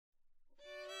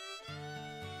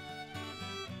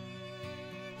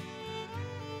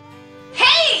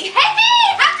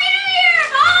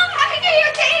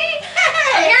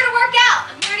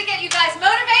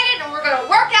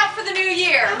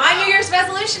year. My New Year's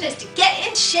resolution is to get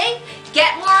in shape,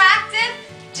 get more active,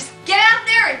 just get out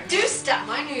there and do stuff.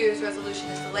 My New Year's resolution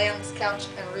is to lay on this couch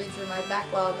and read through my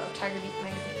backlog of Tiger Beat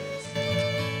magazines.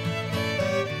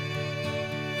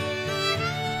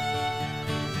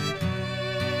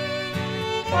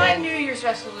 My New Year's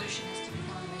resolution is to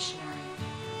become a missionary.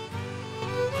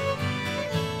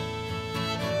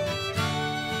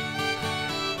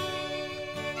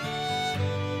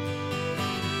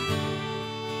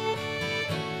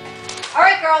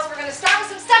 Alright girls, we're going to start with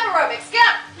some step aerobics. Get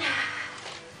up!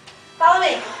 Follow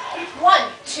me.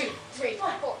 1, 2, 3,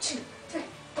 4, 2, 3,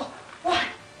 4. 1,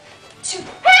 2.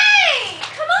 Hey!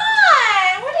 Come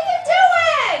on! What are you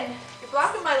doing? You're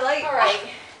blocking my light. Alright.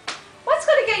 What's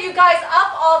going to get you guys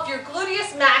up off your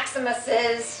gluteus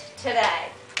maximuses today?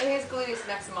 I think it's gluteus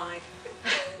maximi.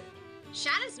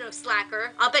 Shannon's no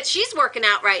slacker. I'll bet she's working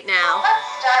out right now.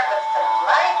 Let's start with some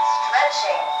light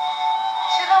stretching.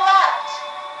 To the left.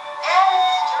 And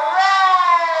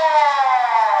stretch.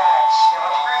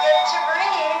 Don't forget to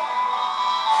breathe.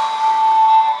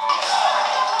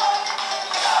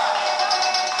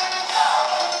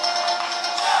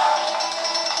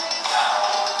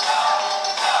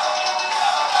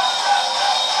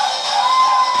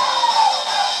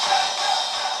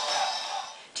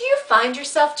 Do you find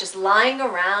yourself just lying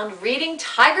around reading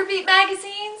Tiger Beat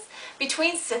magazines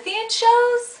between Scythian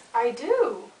shows? I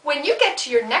do. When you get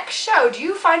to your next show, do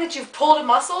you find that you've pulled a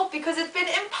muscle because it's been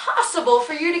impossible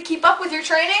for you to keep up with your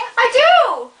training? I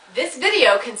do! This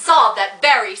video can solve that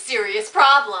very serious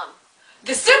problem.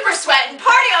 The Super Sweatin'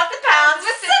 Party Off the Pounds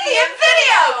with Scythian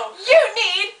video! You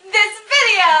need this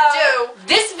video! I do.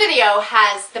 This video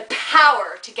has the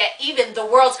power to get even the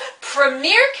world's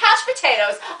premier couch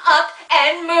potatoes up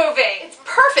and moving. It's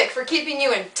perfect for keeping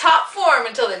you in top form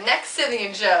until the next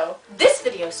Scythian show. This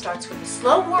video starts with a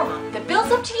slow warm-up that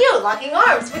builds up to you locking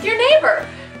arms with your neighbor.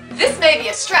 This may be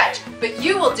a stretch, but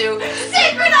you will do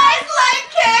synchronized leg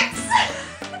kicks!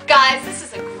 Guys, this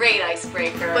is a great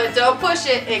icebreaker. But don't push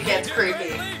it, it gets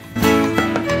creepy.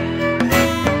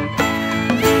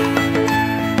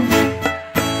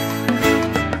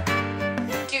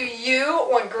 Do you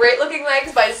want great looking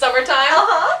legs by summertime?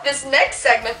 This next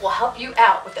segment will help you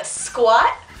out with a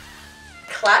squat,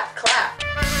 clap, clap.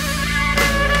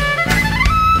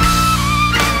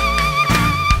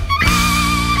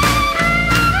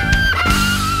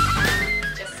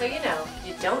 Just so you know,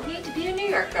 you don't need to be a New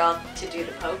York girl to do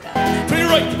the polka. To your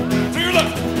right, to your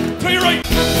left, to your right.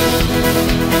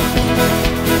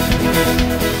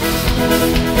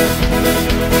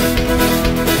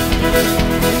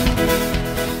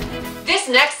 This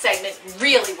next segment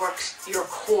really works your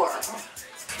core.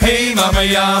 Hey mama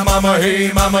ya, mama,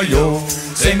 hey mama yo,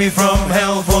 save me from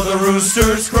hell for the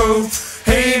rooster's crow.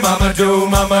 Hey mama do,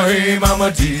 mama, hey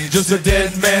mama D, just a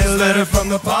dead man's letter from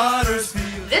the potter's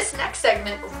field. This next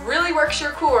segment really works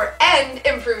your core and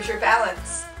improves your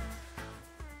balance.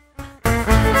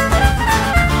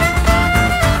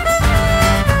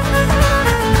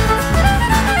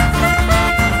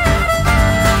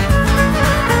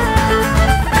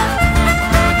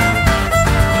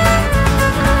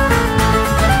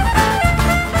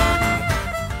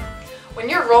 When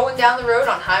you're rolling down the road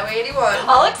on Highway 81,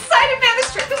 All excited, man,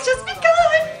 this trip has just begun!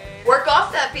 work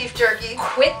off that beef jerky.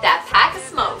 Quit that pack of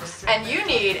smokes. And you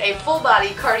need a full-body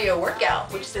cardio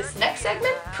workout, which this next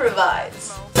segment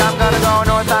provides. I'm gonna go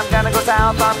north, I'm gonna go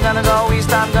south, I'm gonna go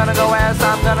east, I'm gonna go west,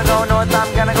 I'm gonna go north,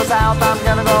 I'm gonna go south, I'm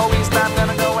gonna go east, I'm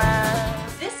gonna go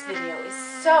west. This video is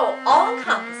so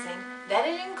all-encompassing that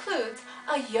it includes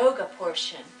a yoga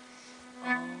portion.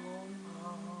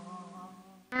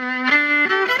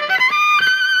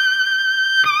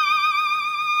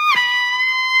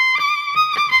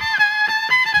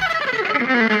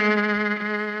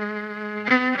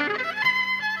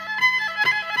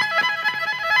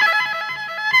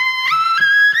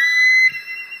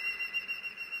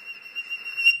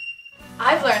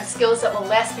 I've learned skills that will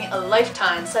last me a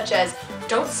lifetime, such as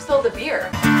don't spill the beer.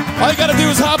 All you gotta do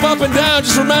is hop up and down,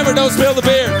 just remember, don't spill the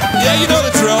beer. Yeah, you know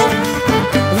the drill.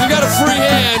 If you got a free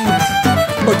hand,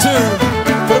 or two,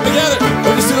 put them together,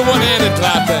 or just do the one-handed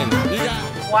clap thing. You got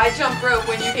it. Why jump rope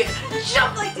when you can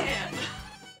jump like Dan?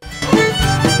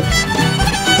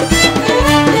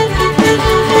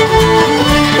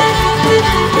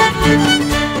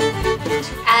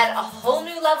 To add a whole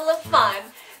new level of fun,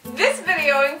 this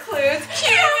video includes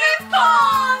human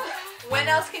pong! When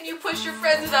else can you push your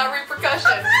friends without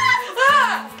repercussion?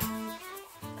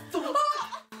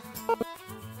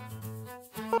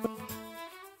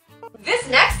 This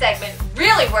next segment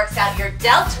really works out your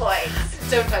deltoids.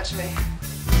 Don't touch me.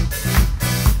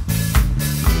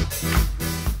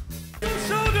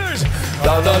 Shoulders,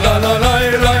 La la la la la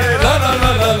la la la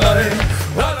la la la.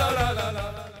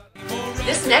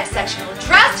 This next section will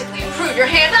drastically improve your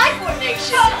hand-eye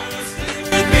coordination.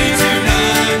 With me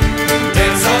tonight,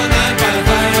 dance all night by the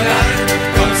firelight,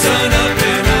 from sun up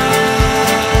and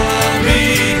I'll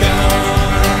be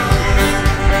gone.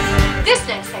 This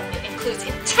next segment includes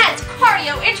intense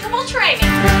cardio interval training.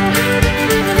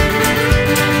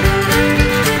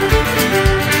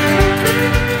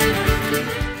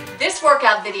 This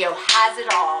workout video has it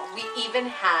all. We even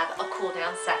have a cool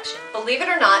down section. Believe it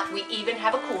or not, we even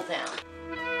have a cool down.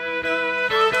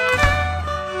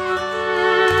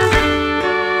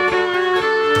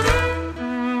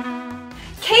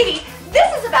 Katie,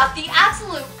 this is about the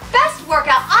absolute best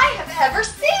workout I have ever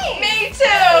seen. Me too.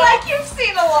 Like you've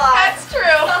seen a lot. That's true.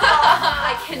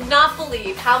 I cannot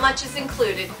believe how much is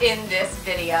included in this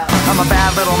video. I'm a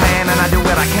bad little man and I do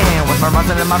what I can with my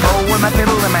muzzle in my bow with my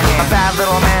fiddle in my hand. A bad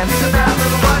little man,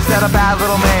 said a bad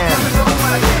little man.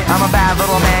 I'm a bad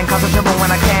little man, cause I tremble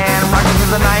when I can. Rockin'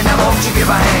 through the night, now won't you give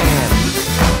a hand?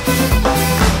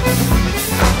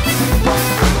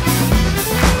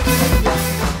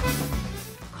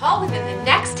 Call within the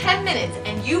next 10 minutes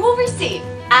and you will receive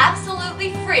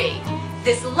absolutely free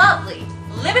this lovely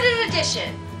limited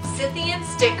edition Scythian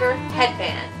sticker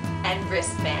headband and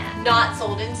wristband, not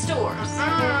sold in stores.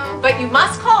 But you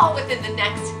must call within the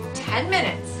next 10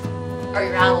 minutes or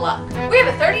you're out of luck. We have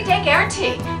a 30-day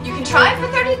guarantee. You can try it for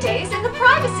 30 days in the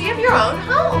privacy of your own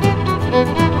home.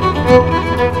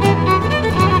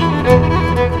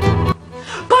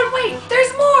 But wait,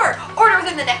 there's more! Order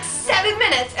within the next 7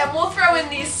 minutes and we'll throw in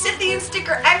these Scythian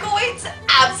sticker ankle weights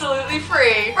absolutely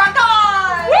free. Rock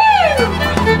on! Woo!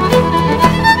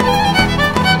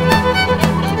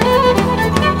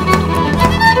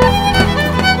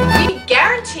 We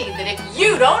guarantee that if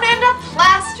you don't end up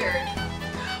plastered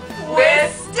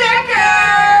with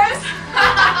stickers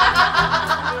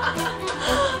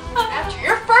after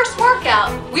your first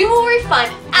workout, we will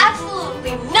refund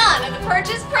absolutely none of the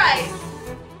purchase price.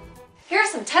 Here are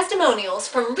some testimonials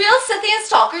from real Scythian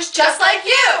stalkers just like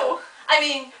you. I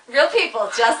mean, real people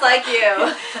just like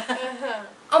you.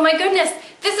 Oh my goodness,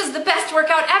 this is the best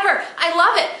workout ever. I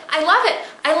love it. I love it.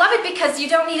 I love it because you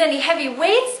don't need any heavy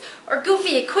weights or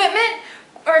goofy equipment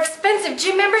or expensive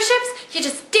gym memberships. You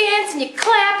just dance and you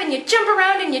clap and you jump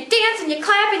around and you dance and you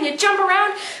clap and you jump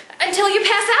around until you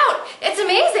pass out. It's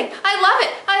amazing. I love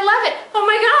it. I love it. Oh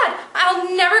my God,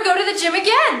 I'll never go to the gym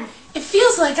again. It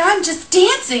feels like I'm just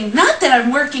dancing, not that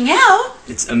I'm working out.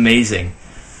 It's amazing.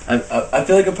 I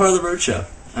feel like I'm part of the roadshow.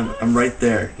 I'm right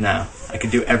there now. I can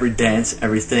do every dance,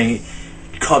 everything.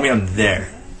 You call me, I'm there.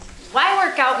 Why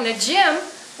work out in a gym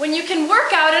when you can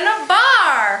work out in a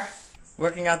bar?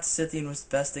 Working out the Scythian was the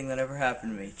best thing that ever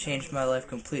happened to me. It changed my life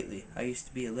completely. I used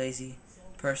to be a lazy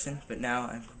person, but now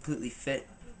I'm completely fit,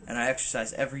 and I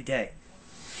exercise every day.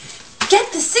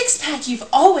 Get the six-pack you've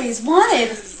always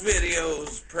wanted. This video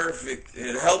is perfect.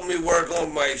 It helped me work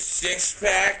on my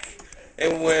six-pack,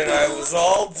 and when I was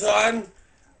all done,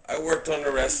 I worked on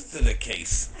the rest of the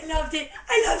case. I loved it.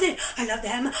 I loved it. I love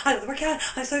them. I love the workout.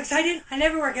 I'm so excited. I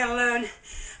never work out alone.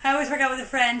 I always work out with a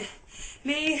friend.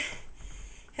 Me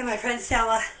and my friend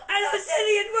Stella. I love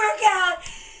Scythian workout.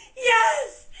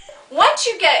 Yes! Once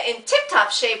you get in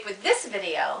tip-top shape with this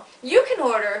video, you can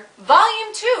order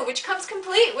Volume 2, which comes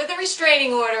complete with a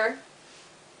restraining order.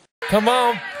 Come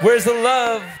on, where's the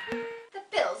love?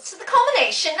 That builds to the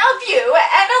culmination of you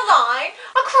and a line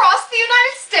across the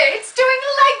United States doing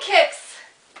leg kicks.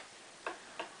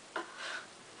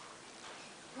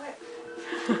 What?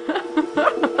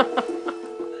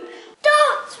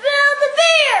 Don't spill the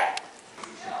beer!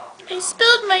 I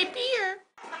spilled my beer.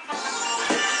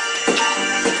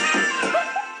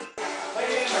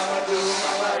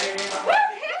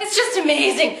 It's just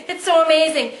amazing. It's so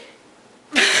amazing.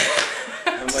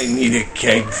 I might need a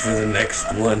keg for the next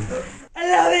one. I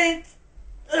love it.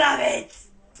 Love it.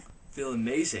 Feel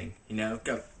amazing, you know?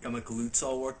 Got my glutes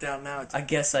all worked out now. I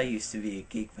guess I used to be a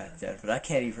geek back then, but I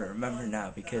can't even remember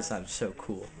now because I'm so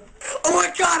cool. Oh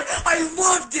my God, I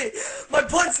loved it! My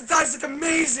buns and thighs look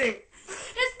amazing!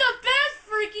 It's the best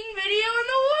freaking video in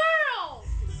the world!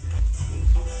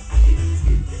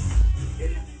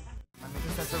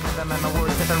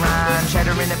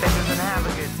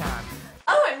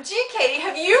 OMG, Katie,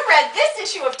 have you read this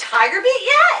issue of Tiger Beat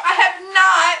yet? I have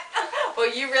not. Well,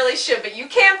 you really should, but you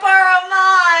can't borrow mine.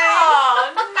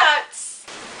 Oh, nuts.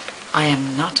 I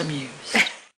am not amused.